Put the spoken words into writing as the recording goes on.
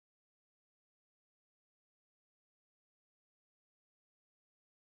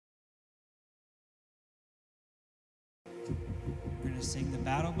to sing the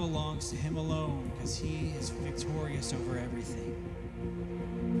battle belongs to him alone because he is victorious over everything.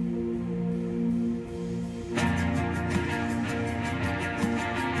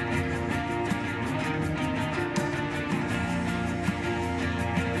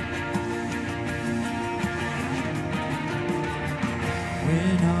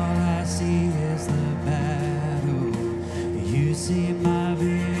 When all I see is the battle, you see my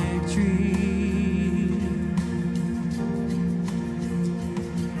victory.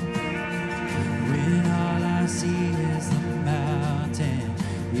 When all I see is the mountain,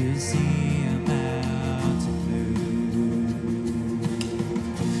 you see a mountain move.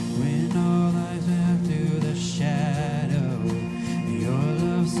 When all eyes move through the shadow, your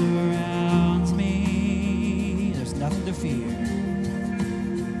love surrounds me. There's nothing to fear.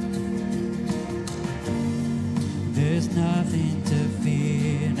 There's nothing to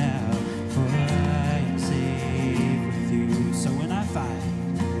fear now, for I am safe with you. So when I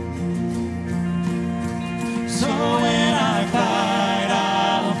fight,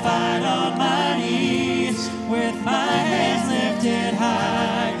 I'll fight on my knees with my hands lifted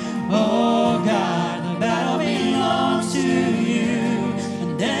high. Oh God, the battle belongs to you,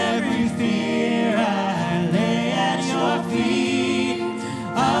 and every fear I lay at your feet.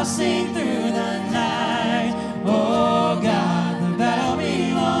 I'll sing through the night. Oh God, the battle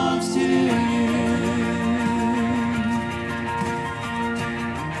belongs to you.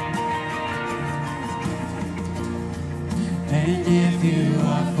 And if you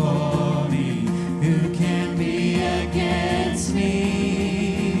are for me, who can be against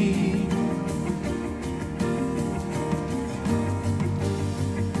me?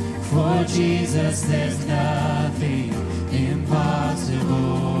 For Jesus, there's nothing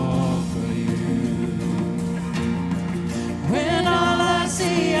impossible for you. When all I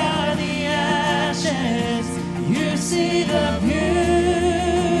see are the ashes, you see the beauty.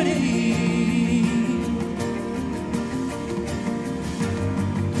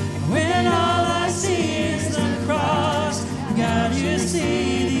 When all I see is the cross, God, you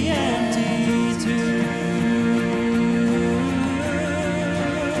see the empty tomb.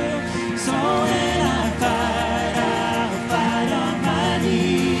 So when I fight, I'll fight on my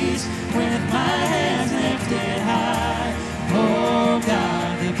knees with my hands lifted high. Oh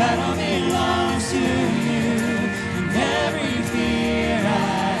God, the battle belongs to you, and every fear I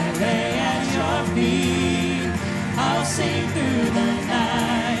lay at your feet. I'll sing through the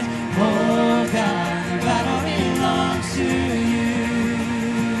night. Oh God, the battle belongs to you.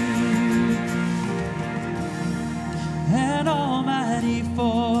 An almighty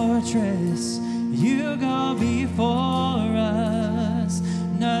fortress, you go before us.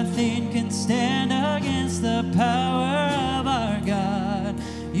 Nothing can stand against the power of our God.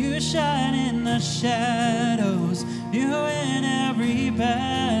 You shine in the shadows, you win every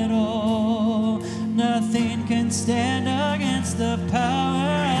battle. Nothing can stand against the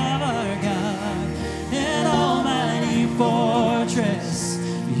power of our God. An almighty fortress,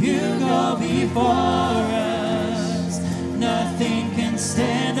 you go before us. Nothing can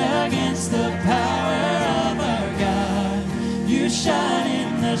stand against the power of our God. You shine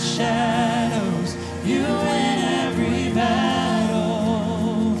in the shadows, you win every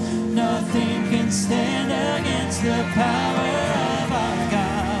battle. Nothing can stand against the power of our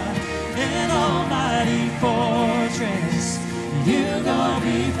God. An almighty fortress, you go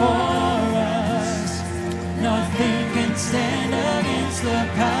before us. Nothing can stand against the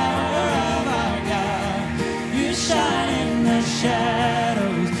power of our God. You shine in the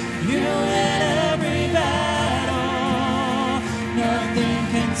shadows, you win every battle. Nothing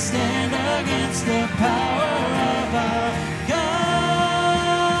can stand against the power of our God.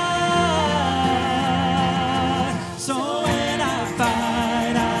 So when I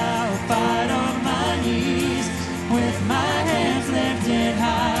fight, I'll fight on my knees with my hands lifted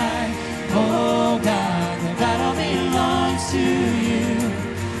high. Oh God, the battle belongs to you.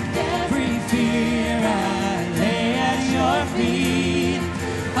 Every fear I lay at your feet.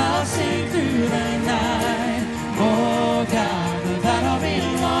 I'll sing through the night. Oh God, the battle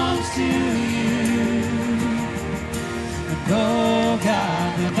belongs to you. And oh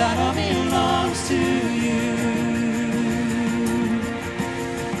God, the battle belongs to you.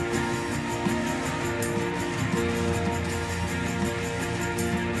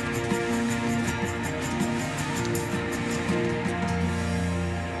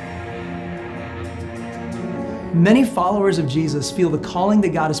 Many followers of Jesus feel the calling that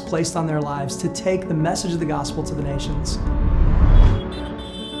God has placed on their lives to take the message of the gospel to the nations.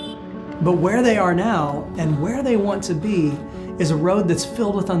 But where they are now and where they want to be is a road that's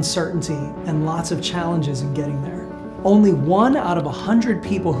filled with uncertainty and lots of challenges in getting there. Only 1 out of 100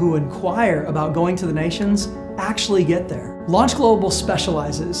 people who inquire about going to the nations actually get there. Launch Global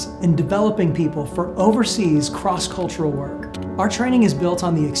specializes in developing people for overseas cross-cultural work. Our training is built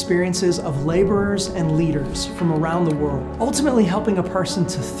on the experiences of laborers and leaders from around the world, ultimately helping a person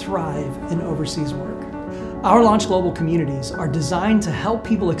to thrive in overseas work. Our Launch Global communities are designed to help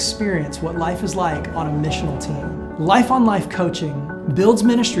people experience what life is like on a missional team. Life-on-life coaching builds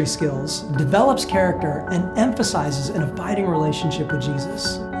ministry skills, develops character, and emphasizes an abiding relationship with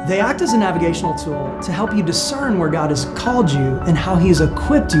Jesus. They act as a navigational tool to help you discern where God has called you and how He has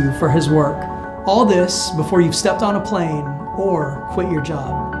equipped you for His work. All this before you've stepped on a plane or quit your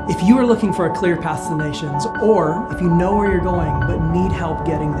job. If you are looking for a clear path to the nations, or if you know where you're going but need help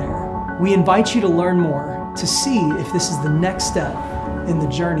getting there, we invite you to learn more to see if this is the next step in the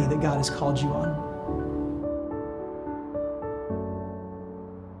journey that God has called you on.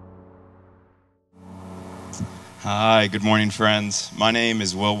 Hi, good morning, friends. My name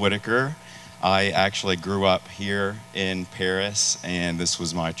is Will Whitaker. I actually grew up here in Paris, and this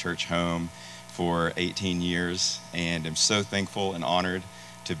was my church home for 18 years, and I'm so thankful and honored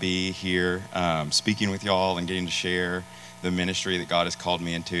to be here speaking with y'all and getting to share the ministry that God has called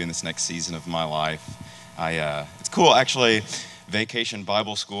me into in this next season of my life. It's cool, actually. Vacation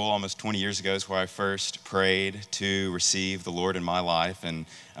Bible School almost 20 years ago is where I first prayed to receive the Lord in my life, and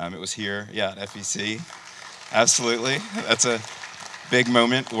it was here, at FEC. Absolutely. That's a big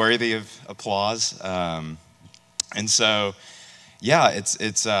moment worthy of applause. And so, this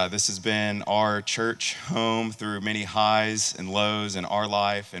has been our church home through many highs and lows in our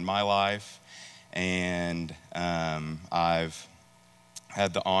life, in my life. And I've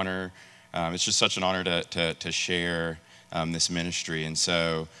had the honor, it's just such an honor to share this ministry. And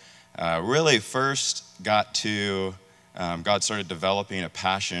so really first God started developing a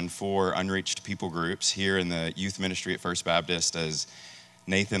passion for unreached people groups here in the youth ministry at First Baptist, as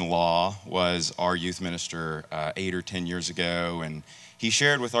Nathan Law was our youth minister 8 or 10 years ago. And he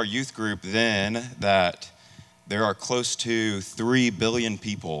shared with our youth group then that there are close to 3 billion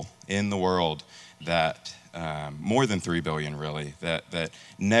people in the world that, more than 3 billion really, that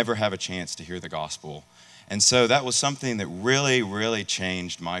never have a chance to hear the gospel. And so that was something that really, really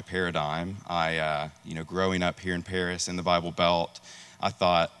changed my paradigm. Growing up here in Paris in the Bible Belt, I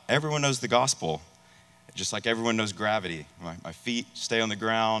thought everyone knows the gospel, just like everyone knows gravity. My feet stay on the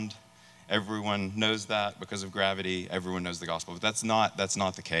ground. Everyone knows that because of gravity. Everyone knows the gospel, but that's not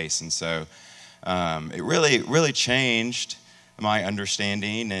the case. And so it really, really changed my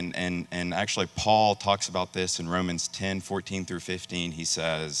understanding. And actually, Paul talks about this in Romans 10:14 through 15. He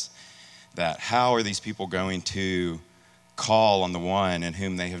says that how are these people going to call on the one in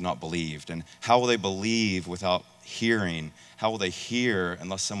whom they have not believed? And how will they believe without hearing? How will they hear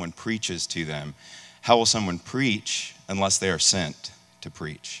unless someone preaches to them? How will someone preach unless they are sent to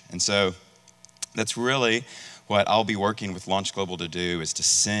preach? And so that's really what I'll be working with Launch Global to do, is to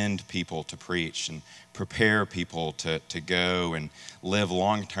send people to preach and prepare people to go and live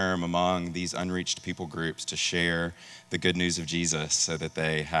long-term among these unreached people groups to share the good news of Jesus so that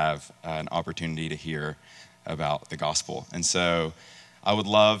they have an opportunity to hear about the gospel. And so I would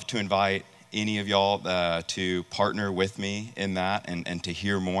love to invite any of y'all to partner with me in that and to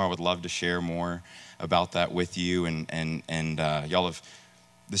hear more. I would love to share more about that with you. And y'all have,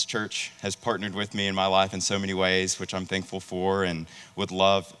 this church has partnered with me in my life in so many ways, which I'm thankful for, and would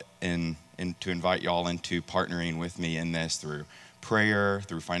love to invite y'all into partnering with me in this through prayer,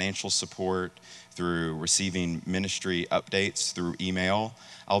 through financial support, through receiving ministry updates through email.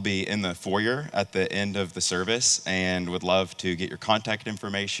 I'll be in the foyer at the end of the service and would love to get your contact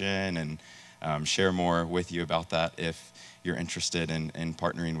information and share more with you about that if you're interested in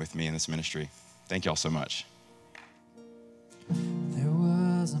partnering with me in this ministry. Thank y'all so much. There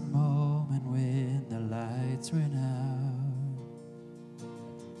was a moment when the lights went out,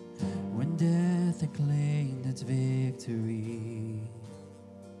 when death had claimed its victory.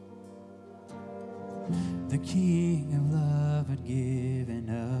 The King of love had given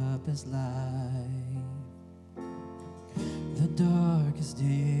up his life, the darkest day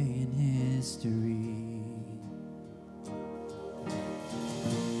in history.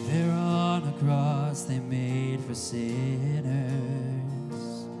 There on a cross they made for sinners,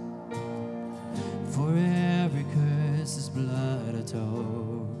 for every curse his blood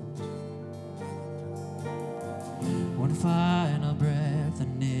atoned. One final breath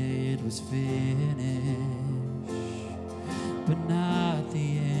and it was finished, but not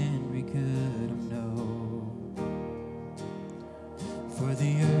the end we could have known. For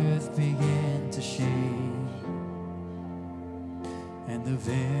the earth began to shake, and the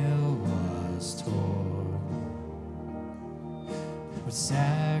veil was torn. what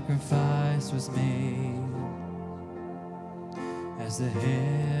sacrifice was made as the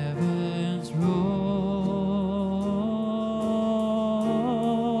heavens roared.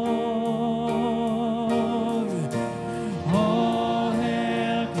 Oh,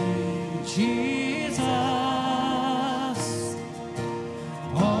 hail King Jesus.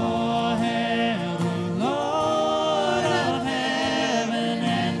 Oh, hail the Lord of heaven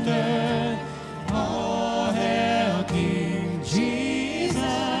and earth. Oh, hail King Jesus.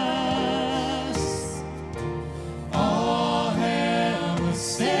 Oh, hail the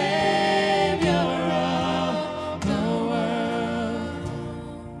Savior of the world.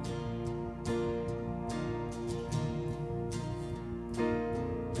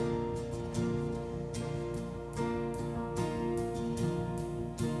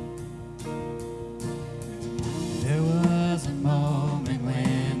 There was a moment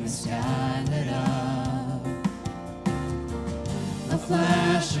when the sky lit up, a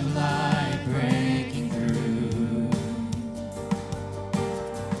flash of light breaking through.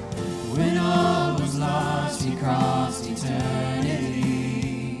 When all was lost, he crossed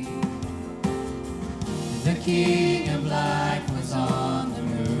eternity. The King of life was on the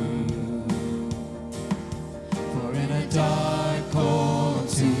move. For in a dark, cold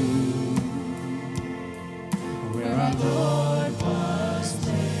tomb, where our Lord was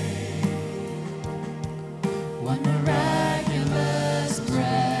laid, one miraculous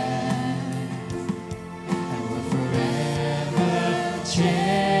breath, and we're forever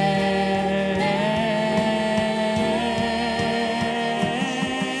changed.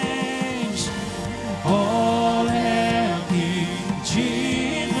 Oh, hail King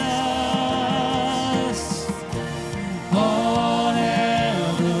Jesus. Oh,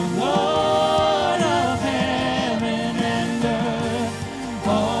 hail the Lord of heaven and earth.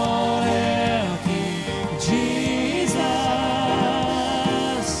 Oh, hail King Jesus.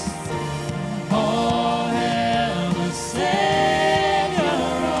 Oh, hail the Savior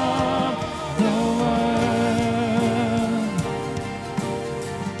of the world.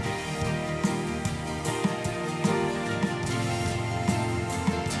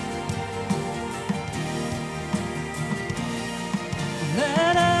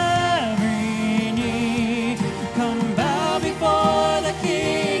 Let every knee come bow before the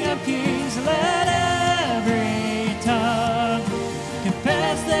King of Kings. Let every tongue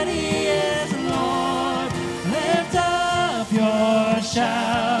confess that He is Lord. Lift up your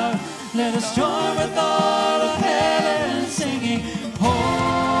shout. Let us join with all of heaven singing, holy,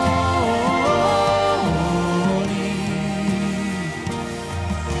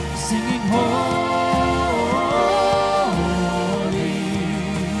 singing holy,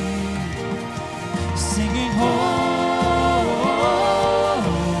 singing holy,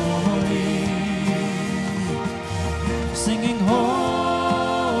 singing holy.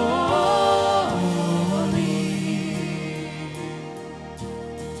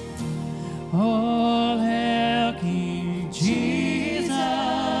 All hail King Jesus.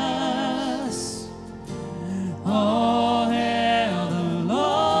 All hail the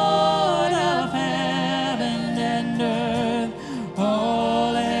Lord of heaven and earth.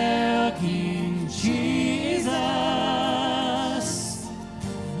 All hail King Jesus.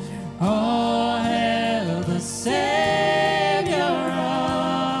 All hail the Savior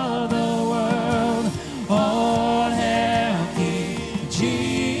of the world. All hail King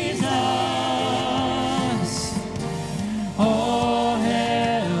Jesus. All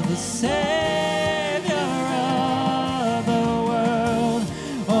hail the Savior of the world.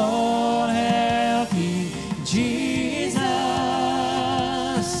 All hail King Jesus.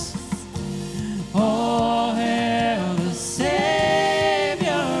 All hail the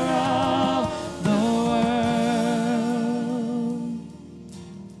Savior of the world.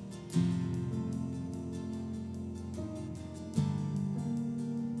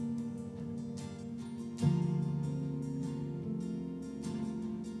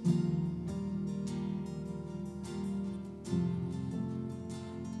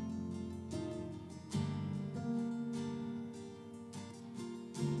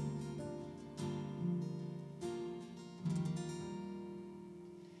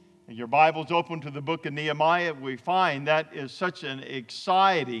 Your Bible's open to the book of Nehemiah. We find that is such an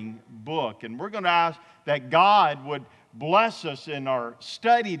exciting book. And we're going to ask that God would bless us in our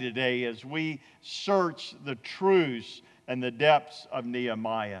study today as we search the truths and the depths of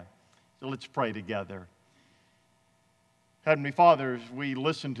Nehemiah. So let's pray together. Heavenly Father, as we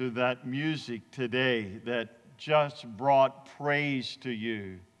listen to that music today that just brought praise to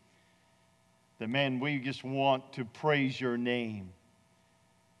you, that, man, we just want to praise your name.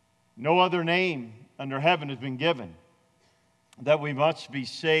 No other name under heaven has been given that we must be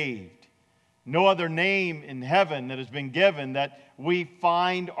saved. No other name in heaven that has been given that we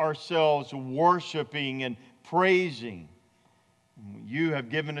find ourselves worshiping and praising. You have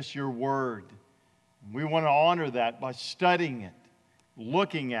given us your word. We want to honor that by studying it,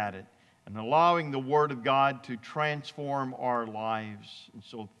 looking at it, and allowing the word of God to transform our lives. And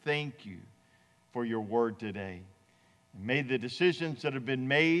so thank you for your word today. And may the decisions that have been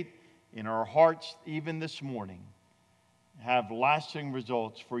made in our hearts even this morning have lasting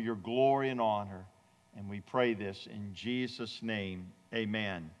results for your glory and honor. And we pray this in Jesus' name.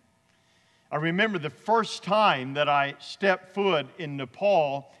 Amen. I remember the first time that I stepped foot in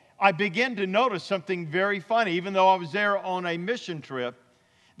Nepal, I began to notice something very funny, even though I was there on a mission trip,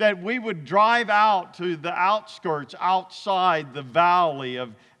 that we would drive out to the outskirts, outside the valley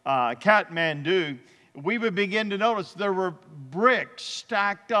of Kathmandu. We would begin to notice there were bricks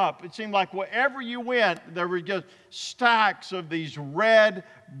stacked up. It seemed like wherever you went, there were just stacks of these red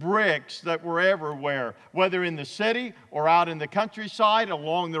bricks that were everywhere. Whether in the city or out in the countryside,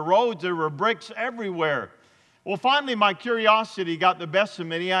 along the roads, there were bricks everywhere. Well, finally, my curiosity got the best of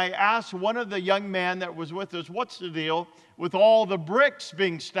me. I asked one of the young men that was with us, what's the deal with all the bricks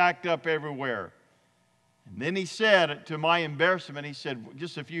being stacked up everywhere? And then he said, to my embarrassment, he said,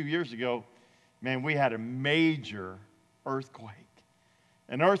 just a few years ago, man, we had a major earthquake.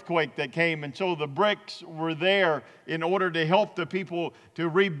 An earthquake that came, and so the bricks were there in order to help the people to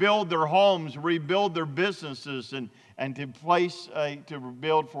rebuild their homes, rebuild their businesses, and to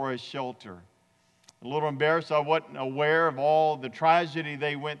build for a shelter. A little embarrassed, I wasn't aware of all the tragedy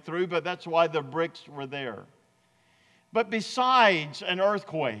they went through, but that's why the bricks were there. But besides an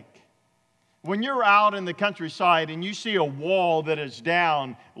earthquake, when you're out in the countryside and you see a wall that is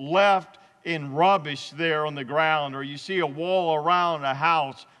down, left in rubbish there on the ground, or you see a wall around a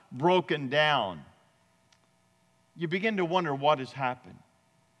house broken down, you begin to wonder what has happened.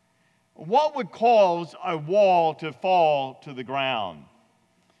 What would cause a wall to fall to the ground?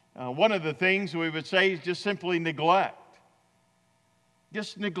 One of the things we would say is just simply neglect.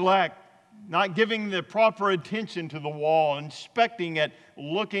 Just neglect, not giving the proper attention to the wall, inspecting it,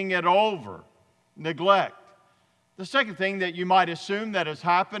 looking it over. Neglect. The second thing that you might assume that has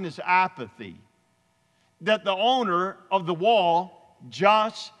happened is apathy. That the owner of the wall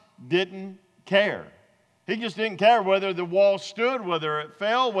just didn't care. He just didn't care whether the wall stood, whether it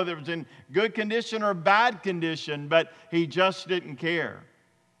fell, whether it was in good condition or bad condition, but he just didn't care.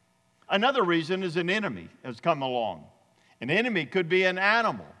 Another reason is an enemy has come along. An enemy could be an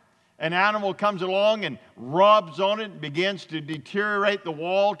animal. An animal comes along and rubs on it, begins to deteriorate the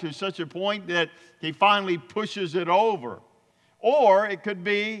wall to such a point that he finally pushes it over. Or it could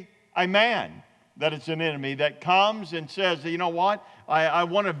be a man that it's an enemy that comes and says, you know what, I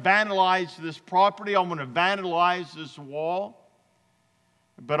want to vandalize this property, I want to vandalize this wall.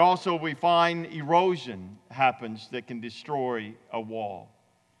 But also we find erosion happens that can destroy a wall.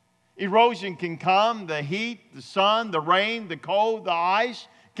 Erosion can come, the heat, the sun, the rain, the cold, the ice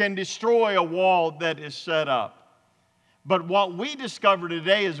can destroy a wall that is set up. But what we discover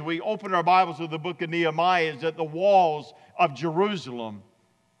today as we open our Bibles to the book of Nehemiah is that the walls of Jerusalem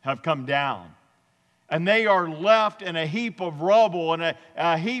have come down. And they are left in a heap of rubble and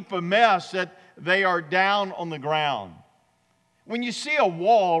a heap of mess that they are down on the ground. When you see a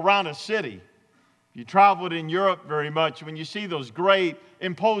wall around a city, you traveled in Europe very much, when you see those great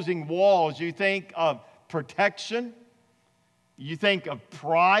imposing walls, you think of protection. You think of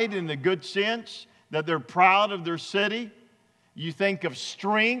pride in the good sense, that they're proud of their city. You think of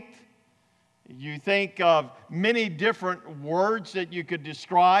strength. You think of many different words that you could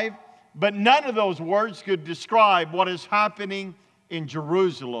describe, but none of those words could describe what is happening in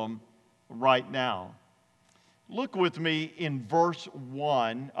Jerusalem right now. Look with me in verse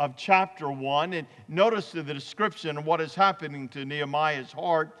 1 of chapter 1 and notice the description of what is happening to Nehemiah's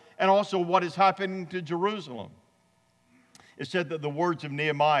heart and also what is happening to Jerusalem. It said that the words of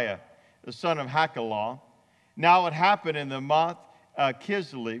Nehemiah, the son of Hakaliah, now it happened in the month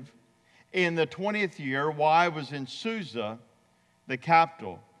Kislev, in the 20th year, while I was in Susa, the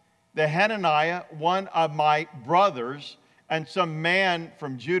capital, that Hananiah, one of my brothers, and some man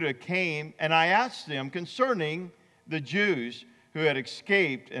from Judah came, and I asked them concerning the Jews who had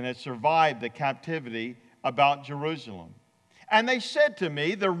escaped and had survived the captivity about Jerusalem. And they said to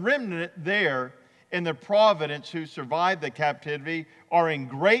me, the remnant there in the province who survived the captivity are in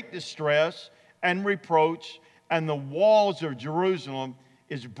great distress and reproach, and the walls of Jerusalem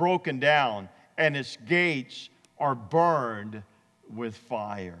is broken down, and its gates are burned with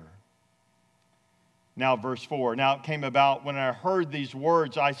fire. Now, verse 4, now it came about when I heard these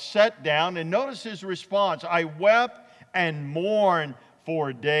words, I sat down, and notice his response. I wept and mourn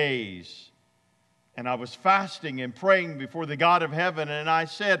for days. And I was fasting and praying before the God of heaven, and I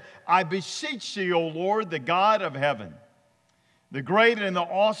said, I beseech thee, O Lord, the God of heaven, the great and the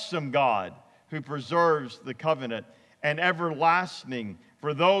awesome God who preserves the covenant and everlasting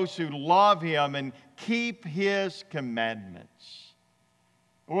for those who love him and keep his commandments.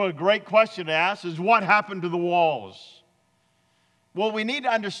 Well, a great question to ask is, what happened to the walls? Well, we need to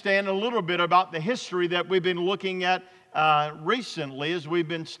understand a little bit about the history that we've been looking at recently as we've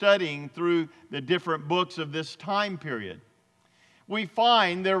been studying through the different books of this time period. We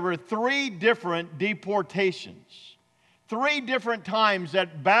find there were 3 different deportations, 3 different times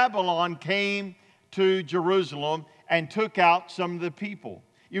that Babylon came to Jerusalem and took out some of the people.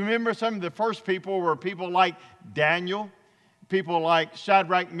 You remember some of the first people were people like Daniel, people like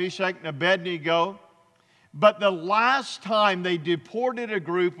Shadrach, Meshach, and Abednego. But the last time they deported a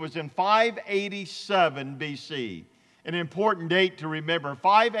group was in 587 BC. An important date to remember,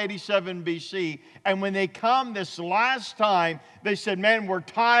 587 BC. And when they come this last time, they said, man, we're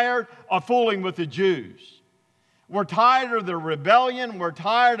tired of fooling with the Jews. We're tired of their rebellion. We're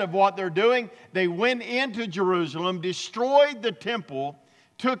tired of what they're doing. They went into Jerusalem, destroyed the temple,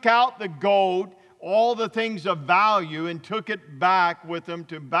 took out the gold, all the things of value, and took it back with them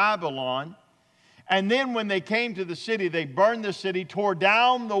to Babylon. And then when they came to the city, they burned the city, tore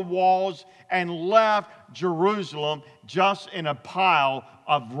down the walls, and left Jerusalem just in a pile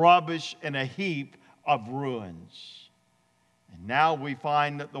of rubbish and a heap of ruins. And now we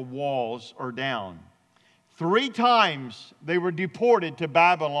find that the walls are down. 3 times they were deported to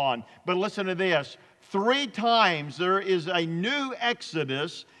Babylon. But listen to this. 3 times there is a new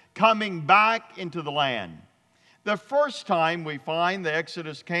exodus coming back into the land. The first time we find the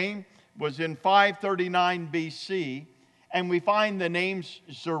exodus came was in 539 BC, and we find the name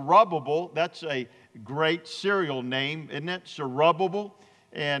Zerubbabel. That's a great serial name, isn't it? Zerubbabel.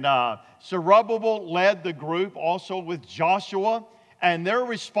 And Zerubbabel led the group also with Joshua, and their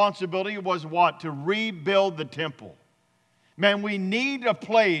responsibility was what? To rebuild the temple. Man, we need a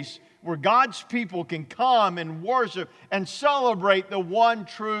place where God's people can come and worship and celebrate the one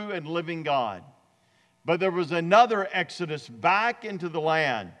true and living God. But there was another exodus back into the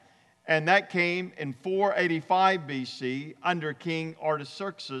land, and that came in 485 BC under King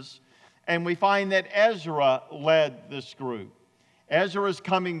Artaxerxes. And we find that Ezra led this group. Ezra is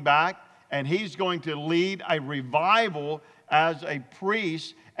coming back, and he's going to lead a revival as a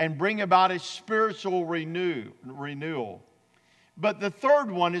priest and bring about a spiritual renewal. But the third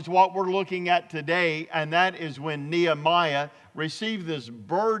one is what we're looking at today, and that is when Nehemiah received this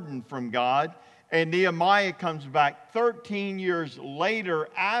burden from God. And Nehemiah comes back 13 years later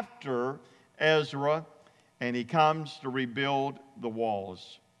after Ezra, and he comes to rebuild the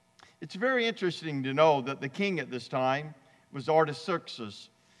walls. It's very interesting to know that the king at this time was Artaxerxes,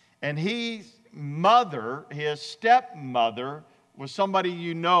 and his mother, his stepmother, was somebody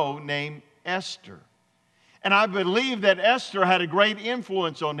you know named Esther. And I believe that Esther had a great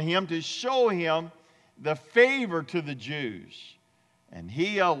influence on him to show him the favor to the Jews. And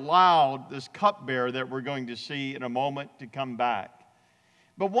he allowed this cupbearer that we're going to see in a moment to come back.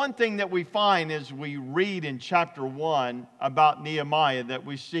 But one thing that we find as we read in chapter 1 about Nehemiah that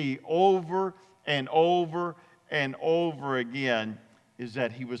we see over and over and over again is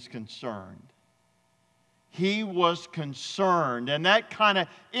that he was concerned. He was concerned, and that kind of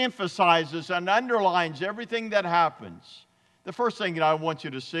emphasizes and underlines everything that happens. The first thing that I want you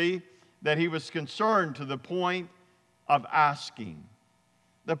to see, that he was concerned to the point of asking.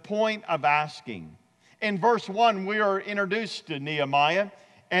 The point of asking. In verse 1, we are introduced to Nehemiah,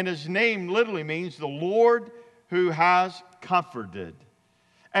 and his name literally means the Lord who has comforted.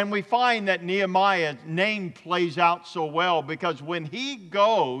 And we find that Nehemiah's name plays out so well because when he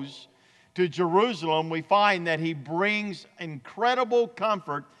goes to Jerusalem, we find that he brings incredible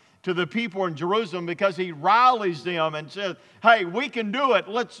comfort to the people in Jerusalem because he rallies them and says, hey, we can do it.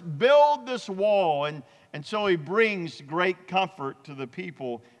 Let's build this wall. And so he brings great comfort to the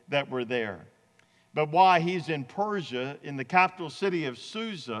people that were there. But while he's in Persia, in the capital city of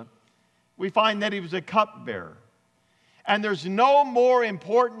Susa, we find that he was a cupbearer. And there's no more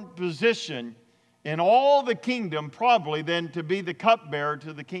important position in all the kingdom probably than to be the cupbearer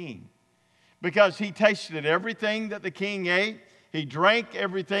to the king. Because he tasted everything that the king ate. He drank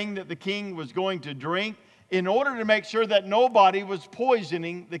everything that the king was going to drink in order to make sure that nobody was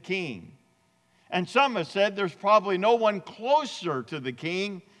poisoning the king. And some have said there's probably no one closer to the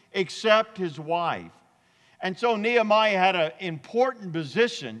king except his wife. And so Nehemiah had an important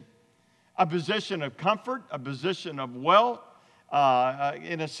position, a position of comfort, a position of wealth,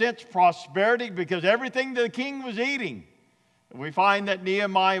 in a sense, prosperity because everything the king was eating. We find that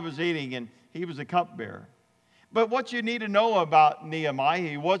Nehemiah was eating, and he was a cupbearer. But what you need to know about Nehemiah,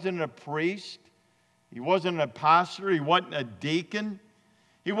 he wasn't a priest. He wasn't a pastor. He wasn't a deacon.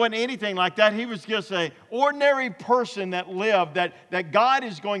 He wasn't anything like that. He was just an ordinary person that lived, that God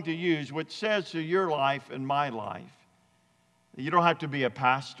is going to use, which says to your life and my life. You don't have to be a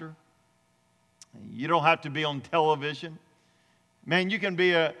pastor. You don't have to be on television. Man, you can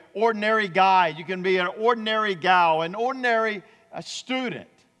be an ordinary guy. You can be an ordinary gal, an ordinary student.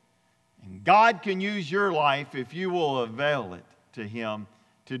 And God can use your life if you will avail it to Him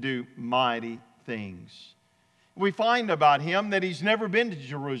to do mighty things. We find about him that he's never been to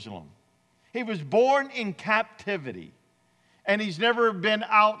Jerusalem. He was born in captivity. And he's never been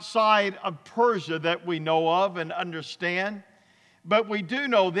outside of Persia that we know of and understand. But we do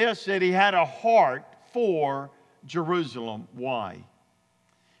know this, that he had a heart for Jerusalem. Why?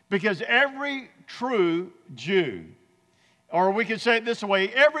 Because every true Jew, or we could say it this way,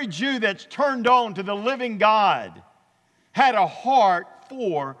 every Jew that's turned on to the living God had a heart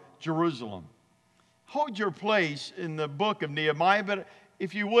for Jerusalem. Hold your place in the book of Nehemiah, but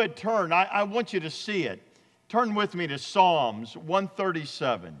if you would turn, I want you to see it. Turn with me to Psalms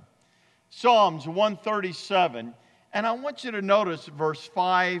 137. Psalms 137, and I want you to notice verse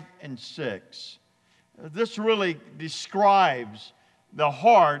 5 and 6. This really describes the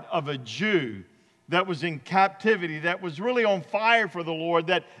heart of a Jew that was in captivity, that was really on fire for the Lord,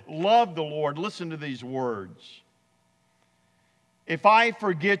 that loved the Lord. Listen to these words. If I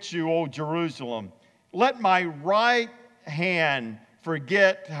forget you, O Jerusalem, let my right hand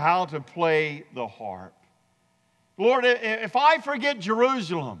forget how to play the harp. Lord, if I forget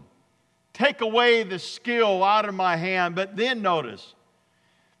Jerusalem, take away the skill out of my hand. But then notice,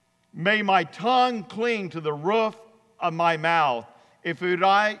 may my tongue cling to the roof of my mouth if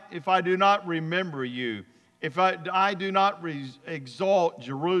I do not remember you, if I do not exalt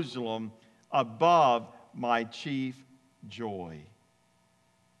Jerusalem above my chief joy.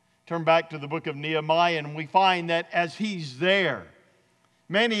 Turn back to the book of Nehemiah, and we find that as he's there,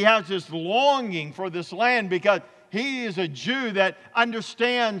 man, he has this longing for this land because he is a Jew that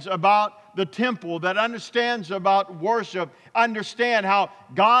understands about the temple, that understands about worship, understand how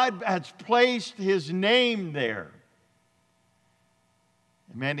God has placed his name there.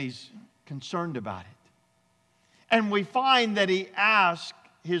 And man, he's concerned about it. And we find that he asked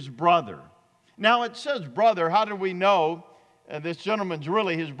his brother. Now it says brother, how do we know this gentleman's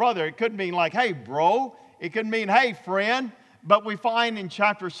really his brother? It could mean like, hey, bro. It could mean, hey, friend. But we find in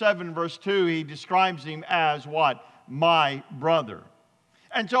chapter 7, verse 2, he describes him as what? My brother.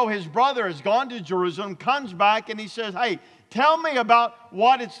 And so his brother has gone to Jerusalem, comes back, and he says, hey, tell me about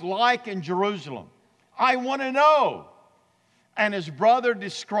what it's like in Jerusalem. I want to know. And his brother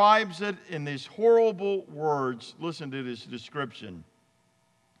describes it in these horrible words. Listen to this description.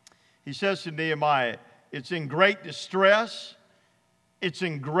 He says to Nehemiah, it's in great distress, it's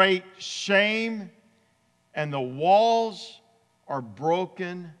in great shame, and the walls are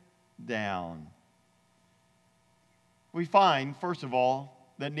broken down. We find, first of all,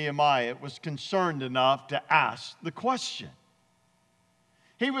 that Nehemiah was concerned enough to ask the question.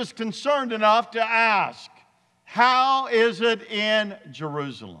 He was concerned enough to ask, how is it in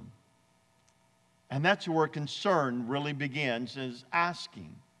Jerusalem? And that's where concern really begins, is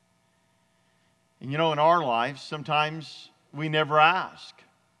asking. And you know, in our lives, sometimes we never ask.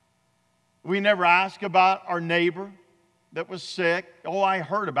 We never ask about our neighbor that was sick. Oh, I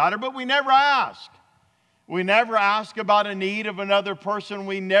heard about her, but we never ask. We never ask about a need of another person.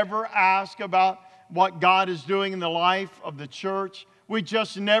 We never ask about what God is doing in the life of the church. We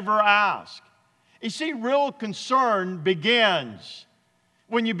just never ask. You see, real concern begins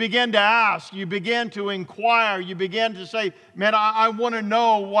when you begin to ask, you begin to inquire, you begin to say, man, I want to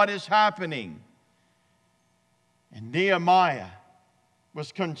know what is happening. And Nehemiah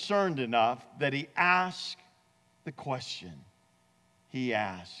was concerned enough that he asked the question. He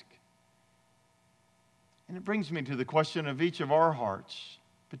asked. And it brings me to the question of each of our hearts,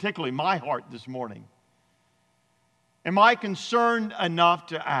 particularly my heart this morning. Am I concerned enough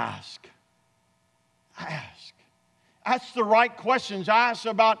to ask? Ask. Ask the right questions. Ask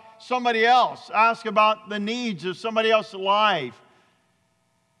about somebody else. Ask about the needs of somebody else's life.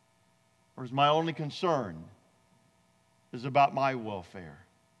 Or is my only concern is about my welfare?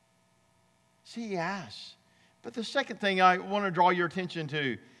 See, he asks. But the second thing I want to draw your attention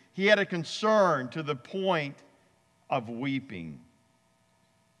to, he had a concern to the point of weeping.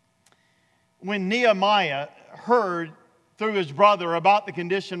 When Nehemiah heard through his brother about the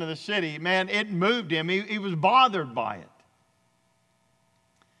condition of the city, man, it moved him. He was bothered by it.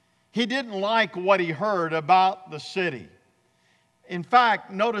 He didn't like what he heard about the city. In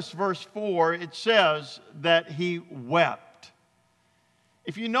fact, notice verse 4, it says that he wept.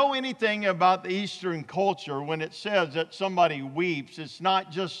 If you know anything about the Eastern culture, when it says that somebody weeps, it's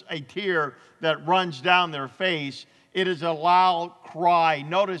not just a tear that runs down their face. It is a loud cry.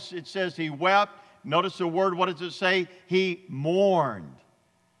 Notice it says he wept. Notice the word, what does it say? He mourned.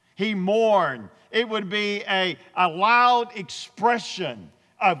 He mourned. It would be a loud expression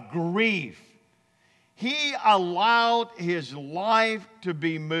of grief. He allowed his life to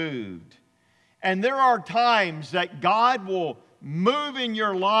be moved. And there are times that God will move in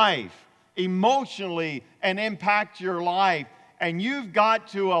your life emotionally and impact your life, and you've got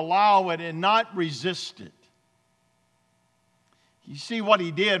to allow it and not resist it. You see what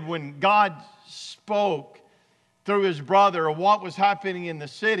he did when God spoke through his brother of what was happening in the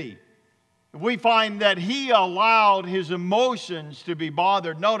city. We find that he allowed his emotions to be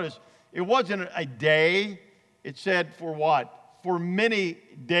bothered. Notice, it wasn't a day. It said for what? For many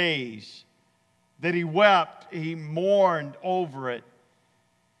days that he wept, he mourned over it.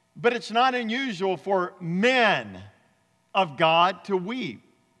 But it's not unusual for men of God to weep,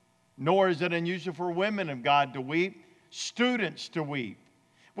 nor is it unusual for women of God to weep, students to weep.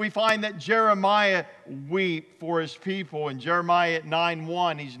 We find that Jeremiah wept for his people. In Jeremiah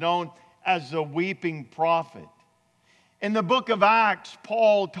 9:1, he's known as the weeping prophet. In the book of Acts,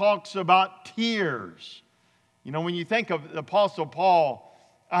 Paul talks about tears. You know, when you think of the Apostle Paul,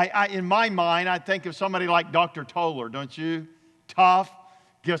 in my mind, I think of somebody like Dr. Toller, don't you? Tough,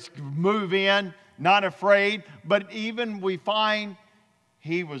 just move in, not afraid. But even we find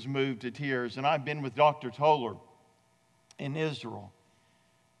he was moved to tears. And I've been with Dr. Toller in Israel.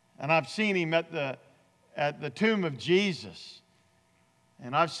 And I've seen him at the tomb of Jesus.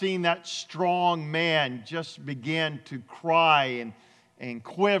 And I've seen that strong man just begin to cry and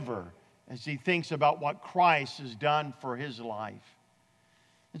quiver as he thinks about what Christ has done for his life.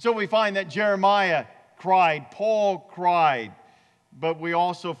 And so we find that Jeremiah cried, Paul cried, but we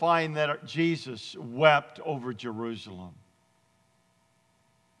also find that Jesus wept over Jerusalem.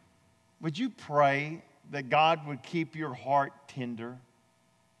 Would you pray that God would keep your heart tender?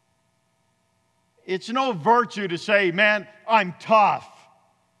 It's no virtue to say, man, I'm tough.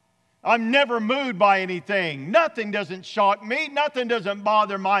 I'm never moved by anything. Nothing doesn't shock me. Nothing doesn't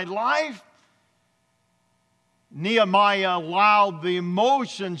bother my life. Nehemiah allowed the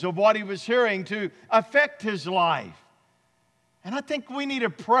emotions of what he was hearing to affect his life. And I think we need to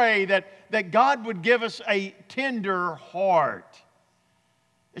pray that God would give us a tender heart.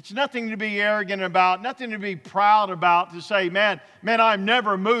 It's nothing to be arrogant about, nothing to be proud about, to say, man, I'm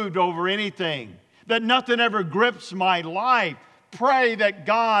never moved over anything, that nothing ever grips my life. Pray that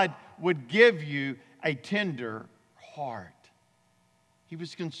God would give you a tender heart. He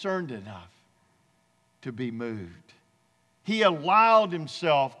was concerned enough to be moved. He allowed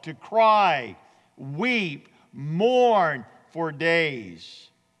himself to cry, weep, mourn for days.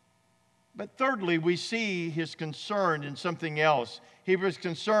 But thirdly, we see his concern in something else. He was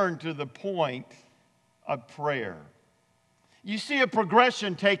concerned to the point of prayer. You see a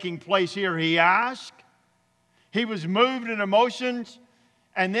progression taking place here. He asked, he was moved in emotions,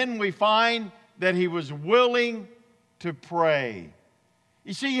 and then we find that he was willing to pray.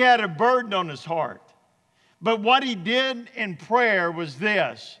 You see, he had a burden on his heart. But what he did in prayer was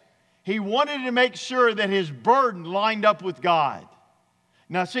this. He wanted to make sure that his burden lined up with God.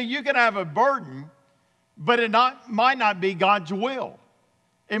 Now, see, you can have a burden, but it might not be God's will.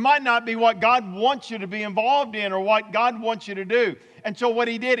 It might not be what God wants you to be involved in or what God wants you to do. And so what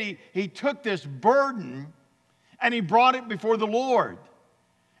he did, he took this burden and he brought it before the Lord.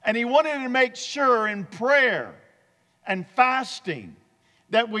 And he wanted to make sure in prayer and fasting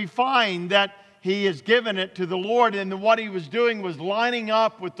that we find that he has given it to the Lord, and what he was doing was lining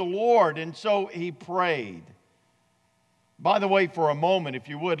up with the Lord, and so he prayed. By the way, for a moment, if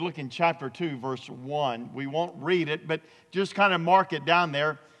you would, look in chapter 2, verse 1. We won't read it, but just kind of mark it down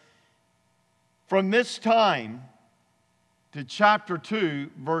there. From this time to chapter 2,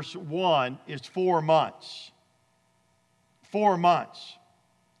 verse 1 is 4 months. 4 months.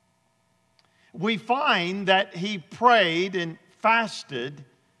 We find that he prayed and fasted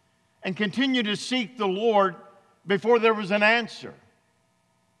and continued to seek the Lord before there was an answer.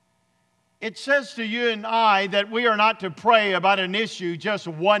 It says to you and I that we are not to pray about an issue just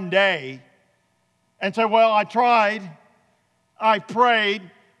one day and say, well, I tried, I prayed,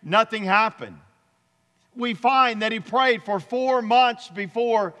 nothing happened. We find that he prayed for 4 months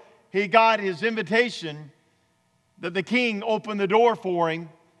before he got his invitation, that the king opened the door for him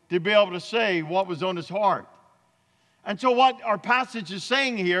to be able to say what was on his heart. And so what our passage is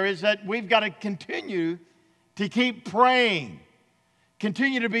saying here is that we've got to continue to keep praying.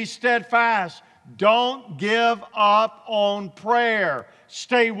 Continue to be steadfast. Don't give up on prayer.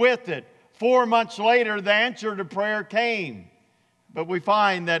 Stay with it. 4 months later, the answer to prayer came. But we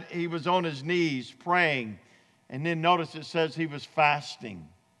find that he was on his knees praying. And then notice it says he was fasting.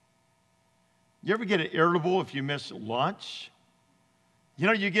 You ever get irritable if you miss lunch? You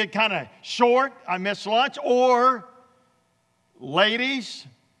know, you get kind of short, I miss lunch. Or, ladies,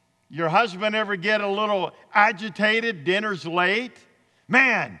 your husband ever get a little agitated, dinner's late?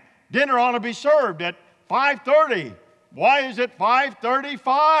 Man, dinner ought to be served at 5:30. Why is it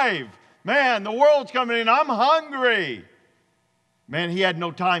 5:35? Man, the world's coming in, I'm hungry. Man, he had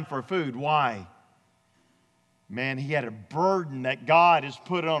no time for food. Why? Man, he had a burden that God has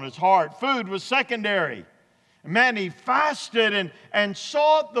put on his heart. Food was secondary. Man, he fasted and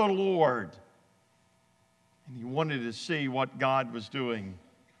sought the Lord. And he wanted to see what God was doing.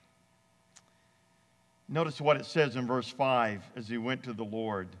 Notice what it says in verse 5 as he went to the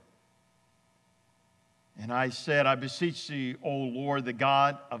Lord. And I said, I beseech thee, O Lord, the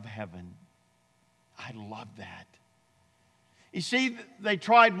God of heaven. I love that. You see, they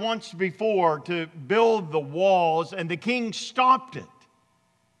tried once before to build the walls, and the king stopped it.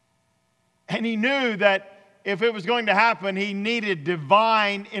 And he knew that if it was going to happen, he needed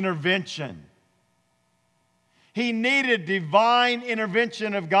divine intervention. He needed divine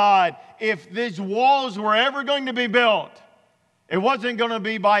intervention of God. If these walls were ever going to be built, it wasn't going to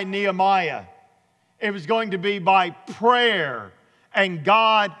be by Nehemiah. It was going to be by prayer and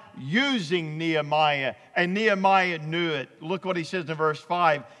God using Nehemiah. And Nehemiah knew it. Look what he says in verse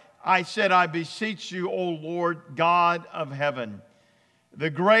 5. I said, I beseech you, O Lord, God of heaven, the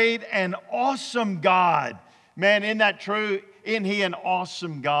great and awesome God. Man, isn't that true? Isn't he an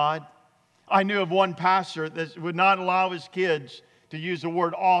awesome God? I knew of one pastor that would not allow his kids to use the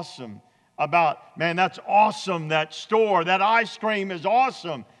word awesome about, man, that's awesome, that store, that ice cream is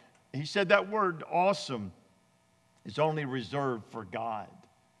awesome. He said that word awesome is only reserved for God.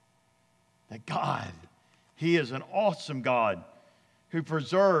 That God, he is an awesome God who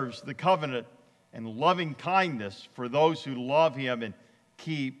preserves the covenant and loving kindness for those who love him and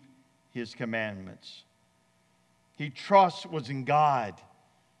keep his commandments. He trust was in God.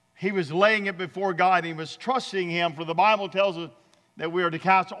 He was laying it before God. He was trusting him, for the Bible tells us that we are to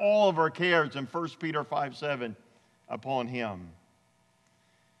cast all of our cares in 1 Peter 5:7 upon him.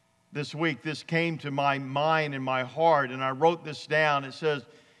 This week, this came to my mind and my heart, and I wrote this down. It says,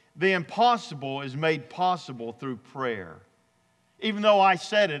 the impossible is made possible through prayer. Even though I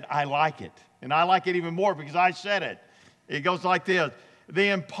said it, I like it. And I like it even more because I said it. It goes like this. The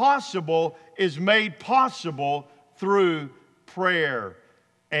impossible is made possible through prayer.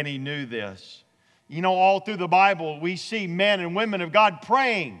 And he knew this. You know, all through the Bible, we see men and women of God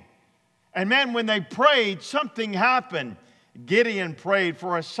praying. And men, when they prayed, something happened. Gideon prayed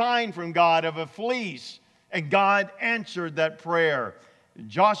for a sign from God of a fleece, and God answered that prayer.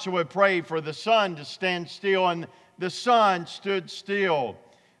 Joshua prayed for the sun to stand still, and the sun stood still.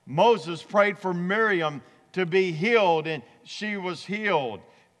 Moses prayed for Miriam to be healed, and she was healed.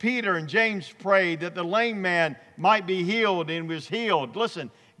 Peter and James prayed that the lame man might be healed and was healed.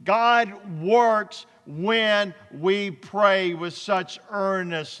 Listen, God works when we pray with such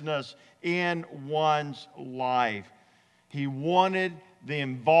earnestness in one's life. He wanted the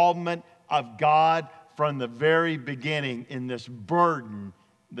involvement of God from the very beginning in this burden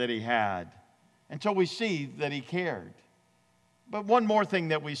that he had. And so we see that he cared. But one more thing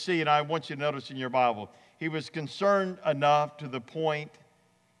that we see, and I want you to notice in your Bible, he was concerned enough to the point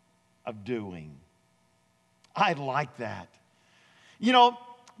of doing. I like that. You know,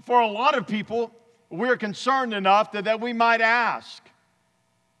 for a lot of people, we're concerned enough that we might ask,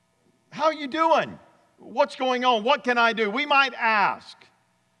 how are you doing? What's going on? What can I do? We might ask.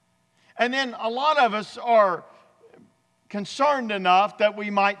 And then a lot of us are concerned enough that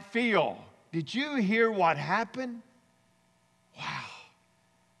we might feel, did you hear what happened? Wow,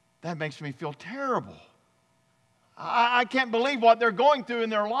 that makes me feel terrible. I can't believe what they're going through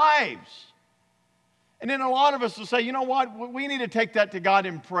in their lives. And then a lot of us will say, you know what? We need to take that to God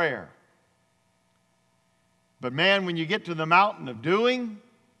in prayer. But man, when you get to the mountain of doing,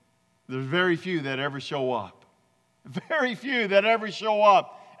 there's very few that ever show up. Very few that ever show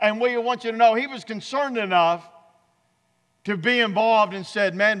up. And we want you to know, he was concerned enough to be involved and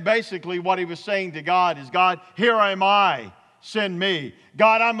said, man, basically what he was saying to God is, God, here am I, send me.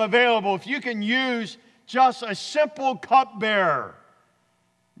 God, I'm available. If you can use just a simple cupbearer,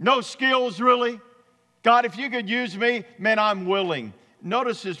 no skills really. God, if you could use me, man, I'm willing.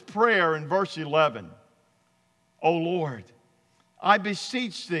 Notice his prayer in verse 11. O Lord, I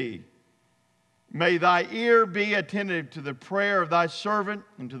beseech thee, may thy ear be attentive to the prayer of thy servant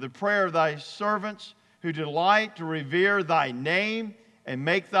and to the prayer of thy servants who delight to revere thy name and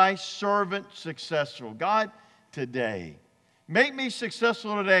make thy servant successful. God, today, make me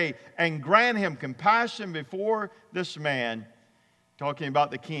successful today and grant him compassion before this man, talking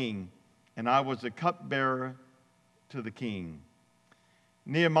about the king, and I was the cupbearer to the king.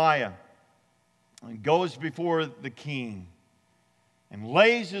 Nehemiah goes before the king and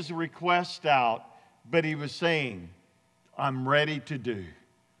lays his request out, but he was saying, I'm ready to do.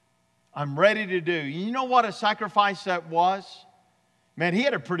 I'm ready to do. You know what a sacrifice that was? Man, he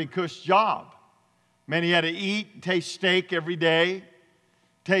had a pretty cush job. Man, he had to eat, taste steak every day,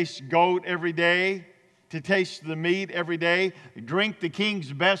 taste goat every day, to taste the meat every day, drink the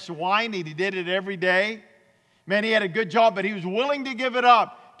king's best wine. He did it every day. Man, he had a good job, but he was willing to give it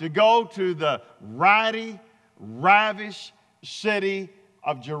up to go to the ratty, ravish city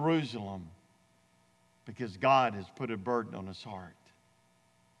of Jerusalem because God has put a burden on his heart.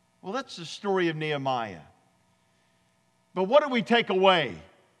 Well, that's the story of Nehemiah. But what do we take away?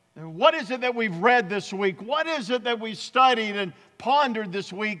 What is it that we've read this week? What is it that we studied and pondered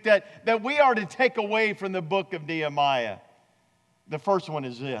this week that we are to take away from the book of Nehemiah? The first one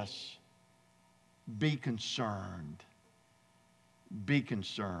is this: be concerned. Be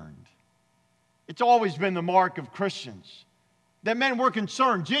concerned. It's always been the mark of Christians that men were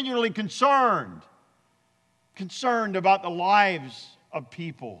concerned, genuinely concerned. Concerned about the lives of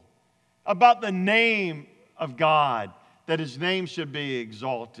people, about the name of God, that his name should be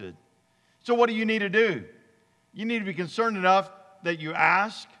exalted. So what do you need to do? You need to be concerned enough that you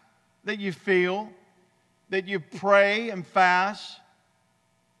ask, that you feel, that you pray and fast,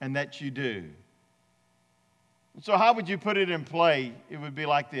 and that you do. So how would you put it in play? It would be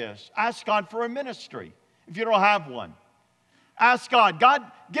like this. Ask God for a ministry if you don't have one. Ask God, God,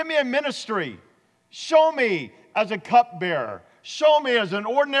 give me a ministry. Show me as a cupbearer. Show me as an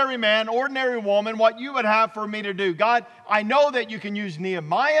ordinary man, ordinary woman, what you would have for me to do. God, I know that you can use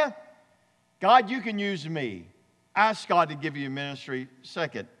Nehemiah. God, you can use me. Ask God to give you a ministry.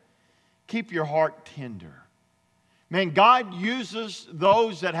 Second, keep your heart tender. Man, God uses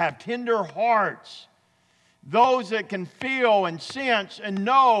those that have tender hearts, those that can feel and sense and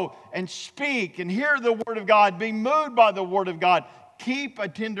know and speak and hear the Word of God, be moved by the Word of God. Keep a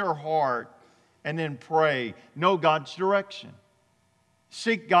tender heart and then pray. Know God's direction.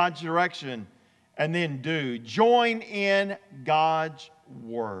 Seek God's direction and then do. Join in God's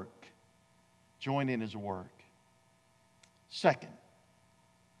work. Join in His work. Second,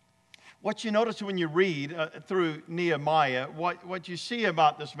 what you notice when you read through Nehemiah, what you see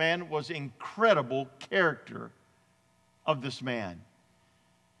about this man was incredible character of this man.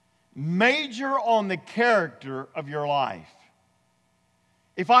 Major on the character of your life.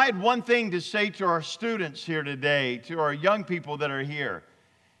 If I had one thing to say to our students here today, to our young people that are here,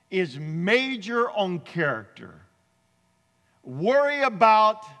 is major on character. Worry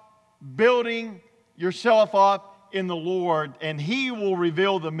about building yourself up in the Lord, and He will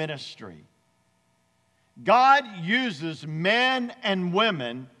reveal the ministry. God uses men and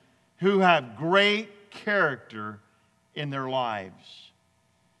women who have great character in their lives.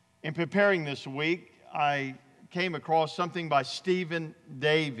 In preparing this week, I came across something by Stephen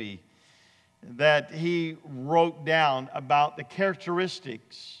Davey that he wrote down about the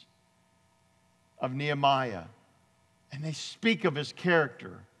characteristics of Nehemiah. And they speak of his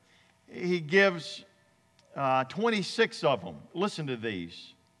character. He gives 26 of them. Listen to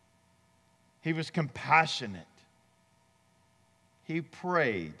these. He was compassionate. He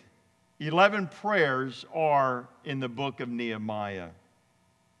prayed. 11 prayers are in the book of Nehemiah.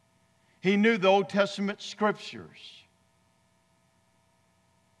 He knew the Old Testament scriptures.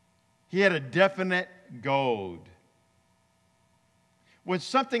 He had a definite goal. When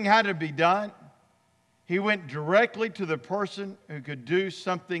something had to be done, he went directly to the person who could do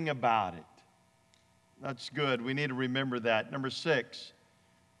something about it. That's good. We need to remember that. Number 6,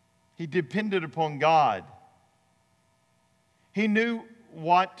 he depended upon God. He knew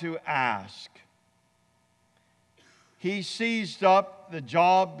what to ask. He sized up the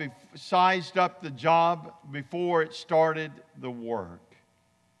job before it started the work.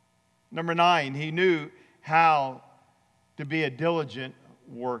 Number 9, he knew how to be a diligent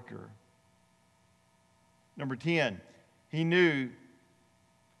worker. Number 10, he knew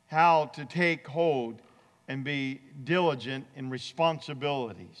how to take hold and be diligent in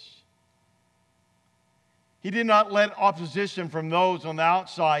responsibilities. He did not let opposition from those on the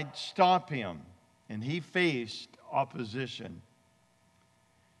outside stop him, and he faced opposition.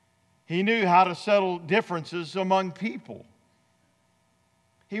 He knew how to settle differences among people.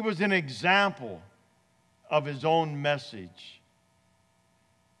 He was an example of his own message.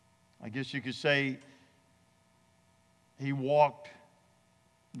 I guess you could say he walked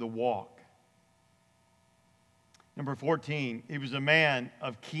the walk. Number 14, he was a man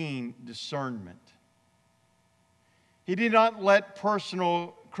of keen discernment. He did not let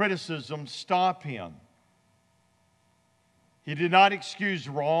personal criticism stop him. He did not excuse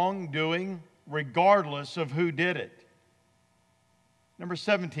wrongdoing regardless of who did it. Number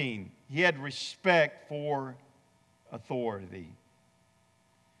 17, he had respect for authority.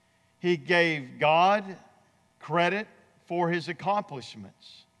 He gave God credit for his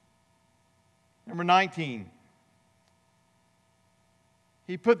accomplishments. Number 19,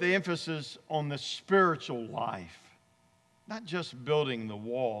 he put the emphasis on the spiritual life, not just building the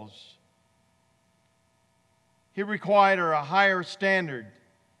walls. He required a higher standard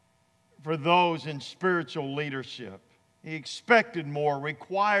for those in spiritual leadership. He expected more,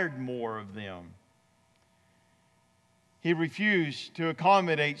 required more of them. He refused to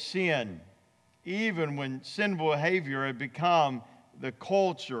accommodate sin, even when sinful behavior had become the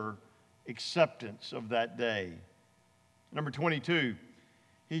culture acceptance of that day. Number 22,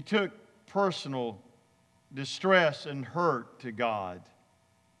 he took personal distress and hurt to God.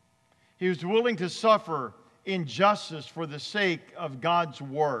 He was willing to suffer injustice for the sake of God's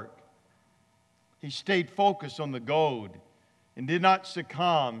work. He stayed focused on the goal and did not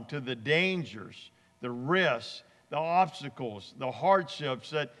succumb to the dangers, the risks, the obstacles, the hardships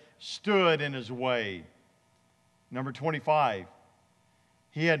that stood in his way. Number 25,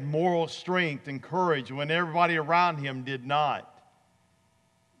 he had moral strength and courage when everybody around him did not.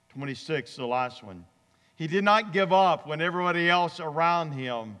 26, the last one. He did not give up when everybody else around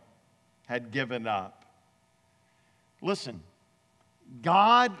him had given up. Listen,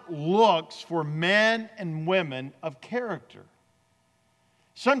 God looks for men and women of character.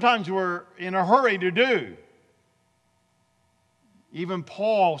 Sometimes we're in a hurry to do. Even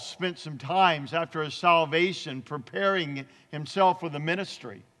Paul spent some times after his salvation preparing himself for the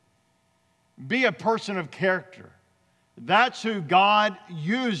ministry. Be a person of character. That's who God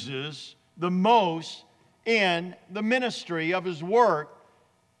uses the most in the ministry of his work,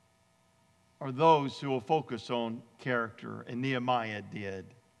 are those who will focus on character, and Nehemiah did.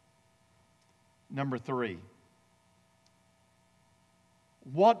 Number 3,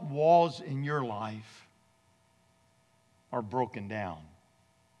 what walls in your life are broken down?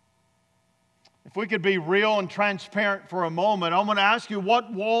 If we could be real and transparent for a moment, I'm going to ask you,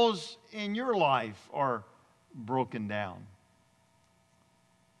 what walls in your life are broken down?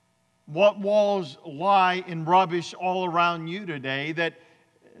 What walls lie in rubbish all around you today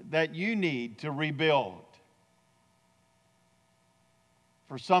that you need to rebuild?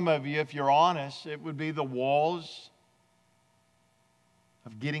 For some of you, if you're honest, it would be the walls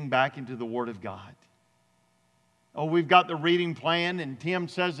of getting back into the Word of God. Oh, we've got the reading plan, and Tim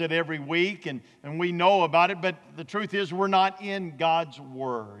says it every week, and we know about it, but the truth is we're not in God's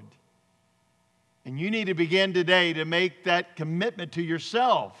Word. And you need to begin today to make that commitment to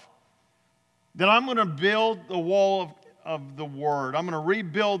yourself, that I'm going to build the wall of the Word. I'm going to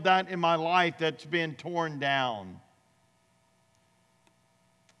rebuild that in my life that's been torn down.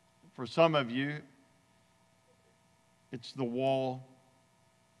 For some of you, it's the wall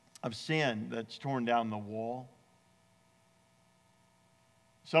of sin that's torn down the wall.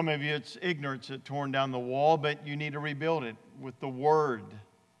 Some of you, it's ignorance that torn down the wall, but you need to rebuild it with the Word.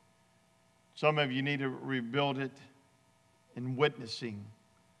 Some of you need to rebuild it in witnessing.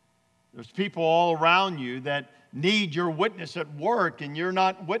 There's people all around you that need your witness at work, and you're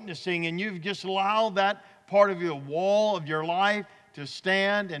not witnessing, and you've just allowed that part of your wall of your life to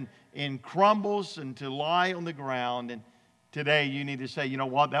stand and in crumbles and to lie on the ground. And today you need to say, you know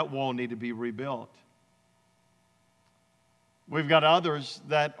what, that wall needs to be rebuilt. We've got others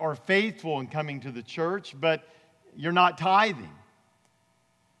that are faithful in coming to the church, but you're not tithing.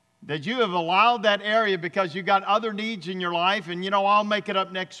 That you have allowed that area because you've got other needs in your life, and I'll make it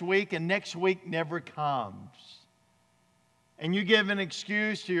up next week, and next week never comes. And you give an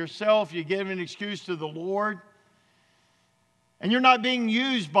excuse to yourself, you give an excuse to the Lord, and you're not being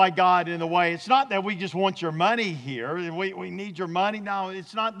used by God in the way. It's not that we just want your money here, we need your money. No,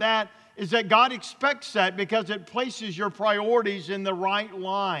 it's not that. It's that God expects that because it places your priorities in the right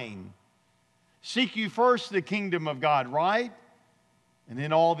line. Seek you first the kingdom of God, right? And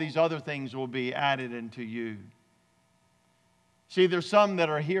then all these other things will be added unto you. See, there's some that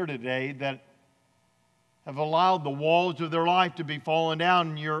are here today that have allowed the walls of their life to be fallen down,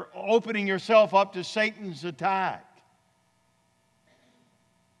 and you're opening yourself up to Satan's attack.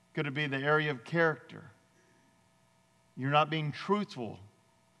 Could it be the area of character? You're not being truthful.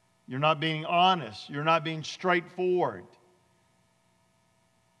 You're not being honest. You're not being straightforward.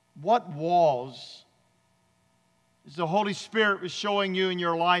 What walls is the Holy Spirit showing you in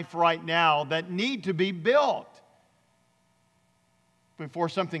your life right now that need to be built before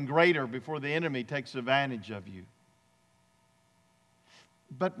something greater, before the enemy takes advantage of you?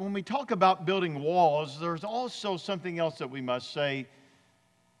 But when we talk about building walls, there's also something else that we must say.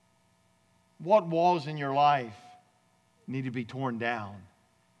 What walls in your life need to be torn down?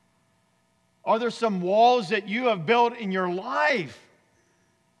 Are there some walls that you have built in your life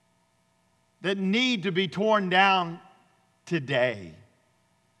that need to be torn down today?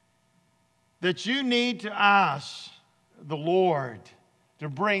 That you need to ask the Lord to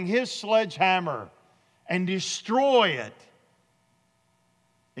bring His sledgehammer and destroy it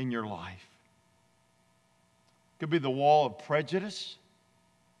in your life. It could be the wall of prejudice.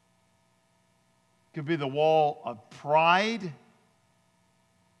 It could be the wall of pride,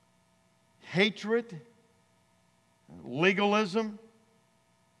 hatred, legalism,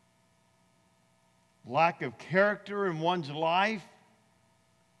 lack of character in one's life.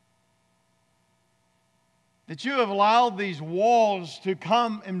 That you have allowed these walls to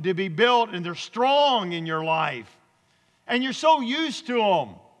come and to be built, and they're strong in your life. And you're so used to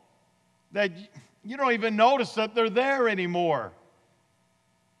them that you don't even notice that they're there anymore.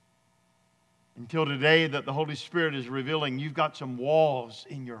 Until today that the Holy Spirit is revealing you've got some walls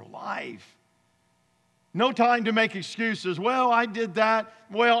in your life. No time to make excuses. Well, I did that.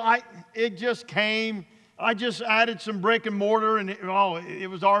 Well, it just came. I just added some brick and mortar and it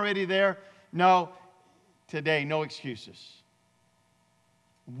was already there. No, today, no excuses.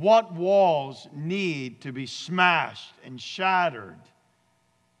 What walls need to be smashed and shattered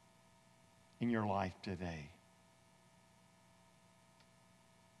in your life today?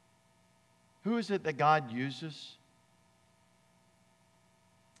 Who is it that God uses?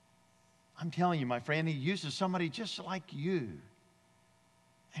 I'm telling you, my friend, He uses somebody just like you.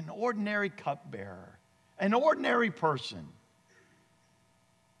 An ordinary cupbearer, an ordinary person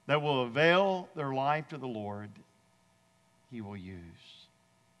that will avail their life to the Lord, He will use.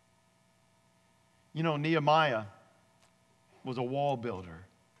 You know, Nehemiah was a wall builder.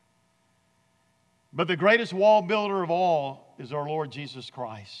 But the greatest wall builder of all is our Lord Jesus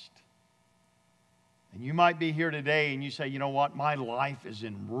Christ. And you might be here today and you say, you know what, my life is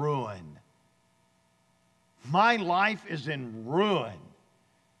in ruin. My life is in ruin.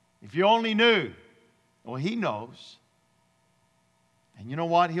 If you only knew. Well, He knows. And you know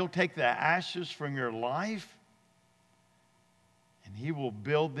what? He'll take the ashes from your life and He will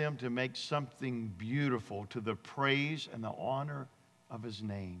build them to make something beautiful to the praise and the honor of His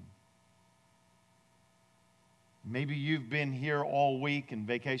name. Maybe you've been here all week in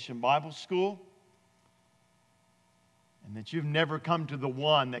Vacation Bible School, and that you've never come to the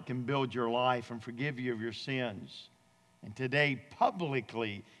one that can build your life and forgive you of your sins. And today,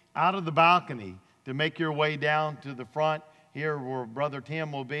 publicly, out of the balcony, to make your way down to the front here where Brother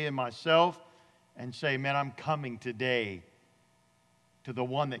Tim will be and myself, and say, man, I'm coming today to the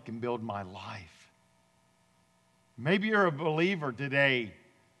one that can build my life. Maybe you're a believer today,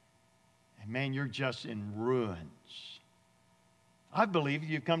 and man, you're just in ruins. I believe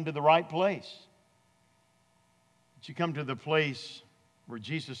you've come to the right place. That you come to the place where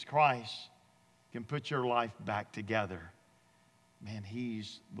Jesus Christ can put your life back together. Man,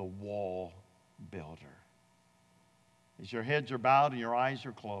 He's the wall builder. As your heads are bowed and your eyes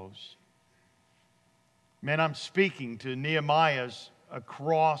are closed, man, I'm speaking to Nehemiahs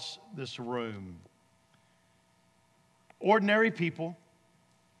across this room. Ordinary people,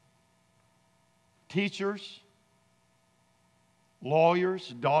 teachers,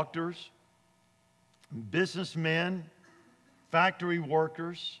 lawyers, doctors, businessmen, factory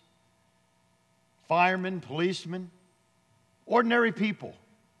workers, firemen, policemen, ordinary people.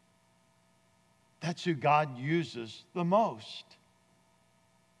 That's who God uses the most.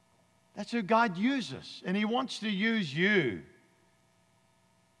 That's who God uses. And He wants to use you.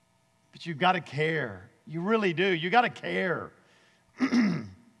 But you've got to care. You really do. You've got to care.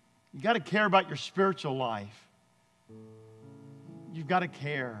 You've got to care about your spiritual life. You've got to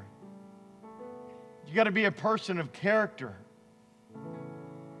care. You've got to be a person of character.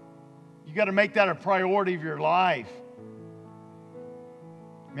 You've got to make that a priority of your life.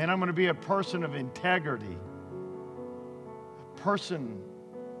 Man, I'm going to be a person of integrity, a person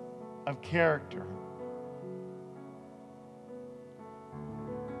of character.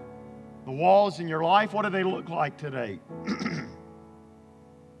 The walls in your life, what do they look like today?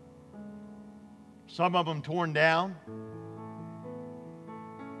 Some of them torn down.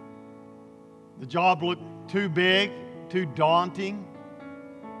 The job looked too big, too daunting.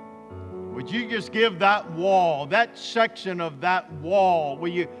 Would you just give that wall, that section of that wall,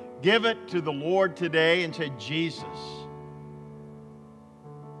 will you give it to the Lord today and say, Jesus,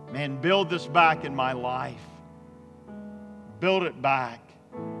 man, build this back in my life. Build it back.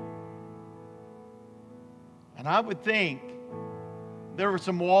 And I would think there were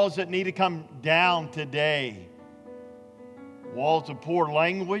some walls that need to come down today. Walls of poor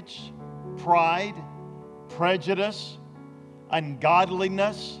language, pride, prejudice,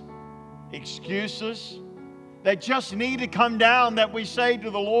 ungodliness, excuses that just need to come down, that we say to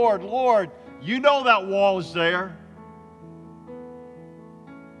the Lord, Lord, you know that wall is there.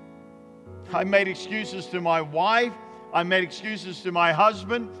 I made excuses to my wife. I made excuses to my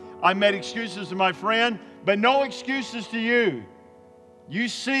husband. I made excuses to my friend, but no excuses to you. You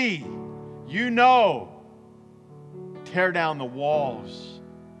see, you know. Tear down the walls.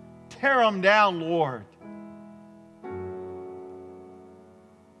 Tear them down, Lord.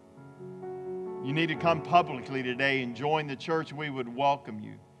 You need to come publicly today and join the church. We would welcome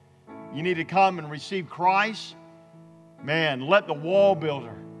you. You need to come and receive Christ. Man, let the wall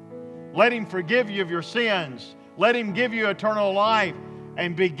builder, let Him forgive you of your sins. Let Him give you eternal life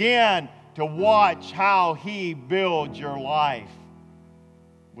and begin to watch how He builds your life.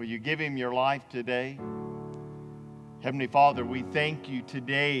 Will you give Him your life today? Heavenly Father, we thank you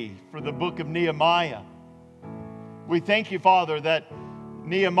today for the book of Nehemiah. We thank you, Father, that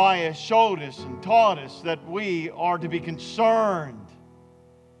Nehemiah showed us and taught us that we are to be concerned.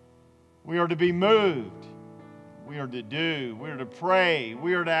 We are to be moved. We are to do. We are to pray.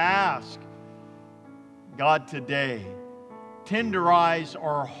 We are to ask. God, today, tenderize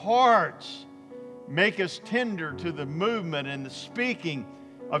our hearts. Make us tender to the movement and the speaking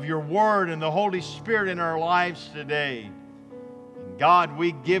of your word and the Holy Spirit in our lives today. And God,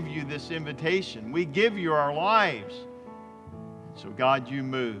 we give you this invitation. We give you our lives. So God, you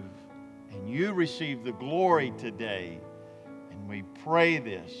move and you receive the glory today. And we pray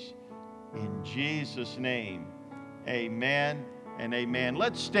this in Jesus' name. Amen and amen.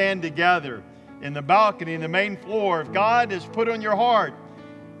 Let's stand together in the balcony, in the main floor. If God has put on your heart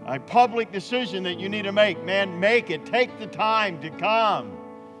a public decision that you need to make, man, make it. Take the time to come.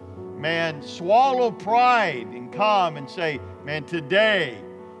 Man, swallow pride and come and say, man, today,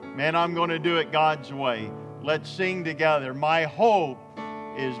 man, I'm going to do it God's way. Let's sing together. My hope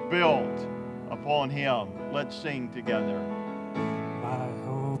is built upon Him. Let's sing together. My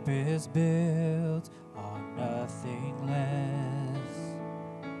hope is built on nothing less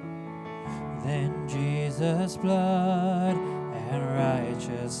than Jesus' blood and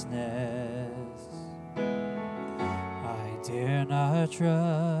righteousness. I dare not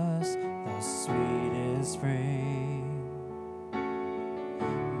trust the sweetest frame,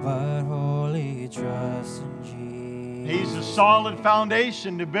 but wholly trust in Jesus. He's a solid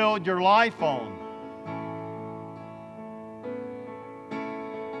foundation to build your life on.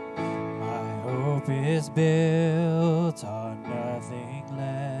 My hope is built on nothing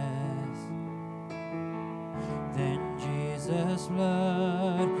less than Jesus'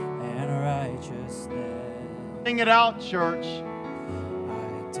 blood and righteousness. Sing it out, church.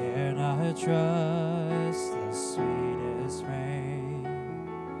 I dare not trust the sweetest frame,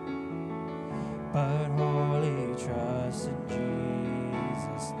 but wholly trust in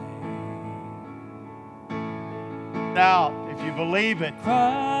Jesus' name. Out, if you believe it.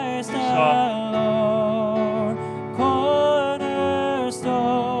 Christ It's our Lord.